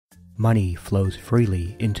Money flows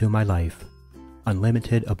freely into my life.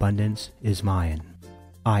 Unlimited abundance is mine.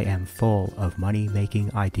 I am full of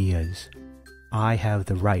money-making ideas. I have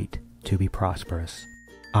the right to be prosperous.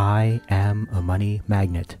 I am a money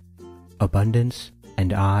magnet. Abundance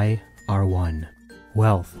and I are one.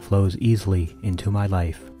 Wealth flows easily into my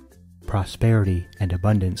life. Prosperity and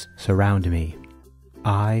abundance surround me.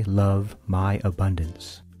 I love my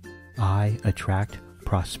abundance. I attract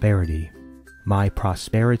prosperity. My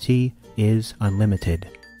prosperity is unlimited.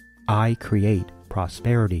 I create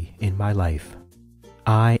prosperity in my life.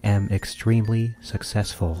 I am extremely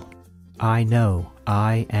successful. I know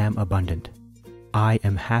I am abundant. I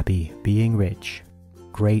am happy being rich.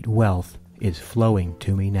 Great wealth is flowing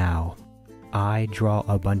to me now. I draw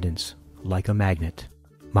abundance like a magnet.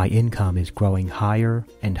 My income is growing higher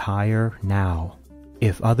and higher now.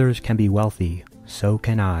 If others can be wealthy, so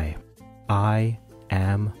can I. I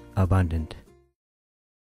am abundant.